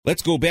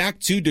Let's go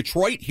back to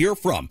Detroit, hear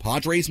from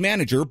Padres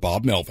manager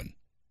Bob Melvin.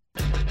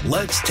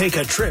 Let's take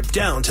a trip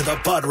down to the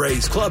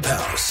Padres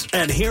clubhouse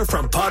and hear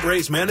from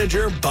Padres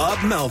manager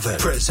Bob Melvin.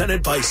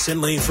 Presented by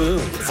Sinley Food.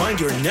 Find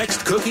your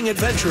next cooking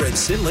adventure at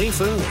Sinley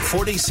Food,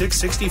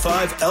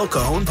 4665 El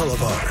Cajon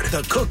Boulevard,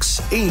 the Cook's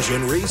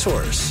Asian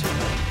Resource.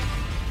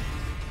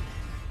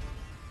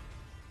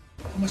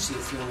 How much did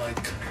it feel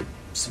like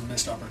some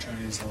missed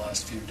opportunities the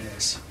last few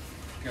days?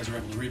 You guys were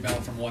able to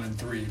rebound from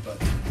 1-3, but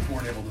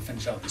weren't able to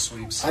finish out the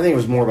sweeps. I think it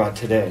was more about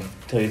today,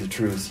 to tell you the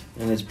truth.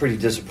 And it's a pretty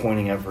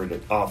disappointing effort,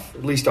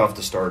 at least off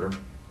the starter.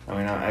 I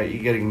mean,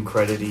 you got to give him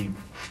credit. He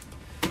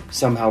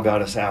somehow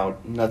got us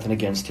out. Nothing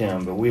against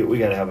him, but we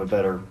got to have a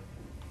better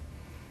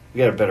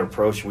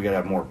approach. We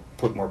got to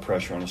put more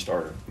pressure on the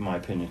starter, in my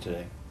opinion,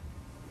 today.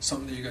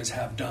 Something that you guys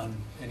have done.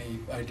 Any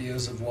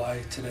ideas of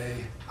why today?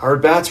 Our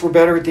bats were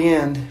better at the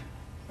end.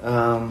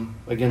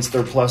 Against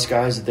their plus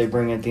guys that they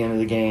bring at the end of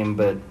the game,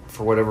 but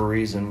for whatever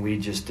reason, we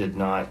just did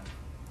not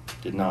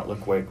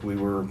look like we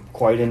were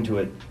quite into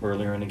it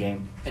earlier in the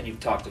game. And you've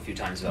talked a few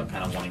times about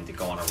kind of wanting to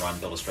go on a run,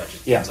 build a stretch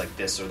of games Yeah. like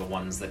this are the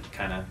ones that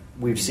kind of...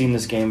 We've seen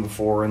this game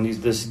before, and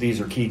these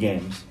are key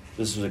games.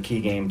 This was a key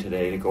game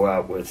today to go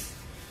out with,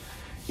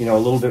 a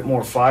little bit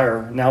more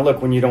fire. Now,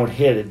 look, when you don't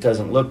hit, it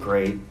doesn't look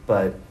great,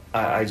 but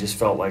I just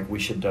felt like we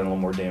should have done a little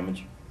more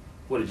damage.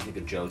 What did you think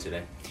of Joe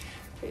today?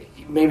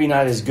 Maybe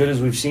not as good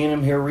as we've seen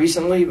him here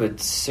recently, but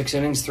 6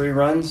 innings, 3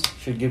 runs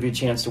should give you a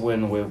chance to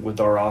win with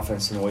our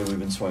offense and the way we've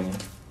been swinging.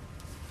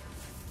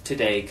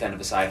 Today, kind of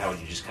aside, how would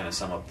you just kind of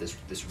sum up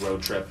this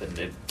road trip? And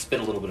it's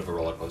been a little bit of a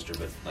roller coaster,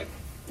 but like...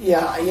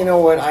 Yeah, you know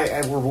what?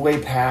 We're way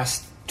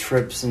past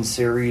trips and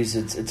series.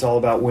 It's all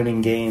about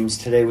winning games.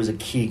 Today was a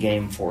key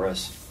game for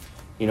us.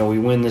 We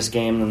win this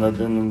game, and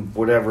then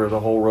whatever, the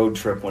whole road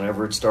trip,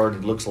 whenever it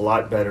started, looks a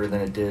lot better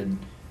than it did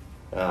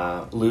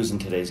losing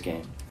today's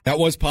game. That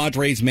was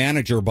Padres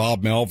manager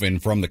Bob Melvin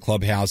from the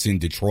clubhouse in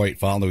Detroit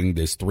following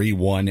this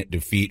 3-1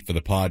 defeat for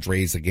the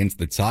Padres against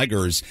the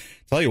Tigers.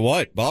 Tell you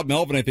what, Bob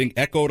Melvin, I think,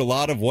 echoed a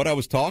lot of what I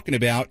was talking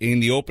about in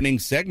the opening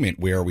segment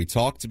where we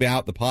talked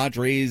about the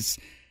Padres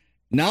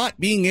not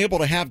being able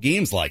to have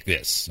games like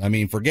this. I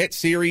mean, forget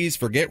series,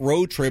 forget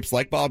road trips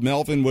like Bob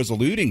Melvin was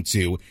alluding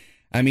to.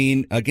 I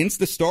mean, against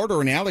the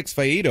starter and Alex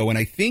Faedo, and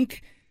I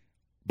think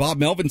Bob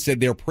Melvin said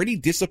they're pretty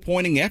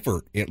disappointing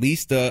effort, at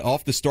least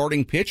off the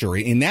starting pitcher.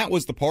 And that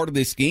was the part of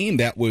this game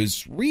that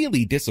was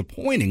really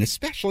disappointing,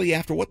 especially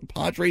after what the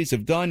Padres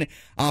have done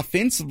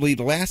offensively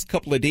the last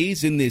couple of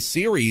days in this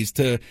series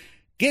to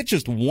get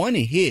just 1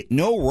 hit,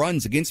 no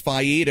runs against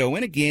Faedo.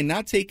 And again,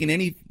 not taking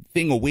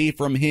anything away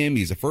from him.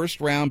 He's a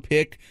first-round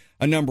pick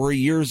a number of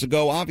years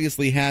ago,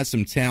 obviously has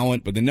some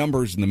talent, but the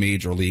numbers in the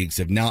major leagues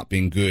have not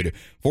been good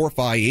for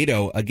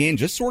Faedo. Again,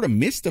 just sort of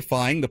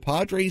mystifying. The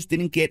Padres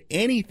didn't get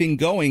anything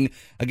going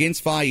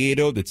against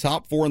Faedo. The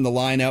top 4 in the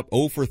lineup,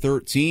 0 for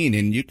 13.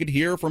 And you could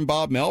hear from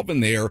Bob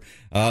Melvin there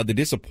the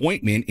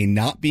disappointment in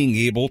not being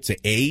able to,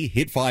 A,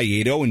 hit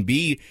Faedo, and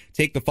B,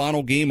 take the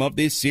final game of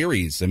this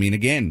series. I mean,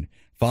 again,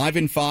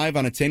 5-5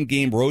 on a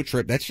 10-game road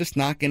trip, that's just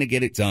not going to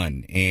get it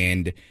done.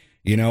 And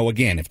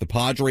again, if the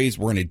Padres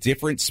were in a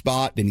different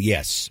spot, then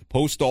yes,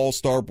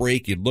 post-All-Star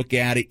break, you'd look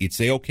at it, you'd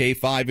say, okay,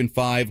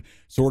 5-5,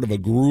 sort of a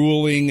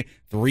grueling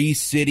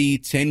 3-city,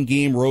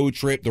 10-game road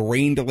trip, the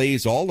rain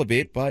delays, all of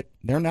it, but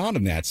they're not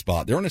in that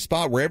spot. They're in a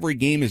spot where every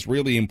game is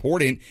really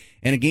important,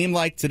 and a game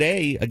like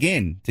today,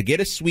 again, to get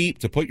a sweep,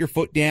 to put your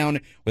foot down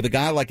with a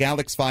guy like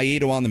Alex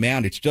Faedo on the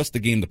mound, it's just a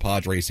game the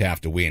Padres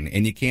have to win,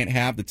 and you can't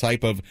have the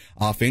type of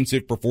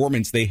offensive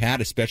performance they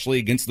had, especially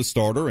against the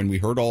starter, and we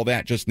heard all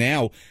that just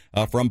now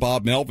from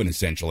Bob Melvin,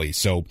 essentially.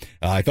 So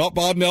I thought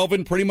Bob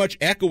Melvin pretty much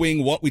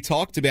echoing what we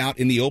talked about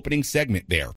in the opening segment there.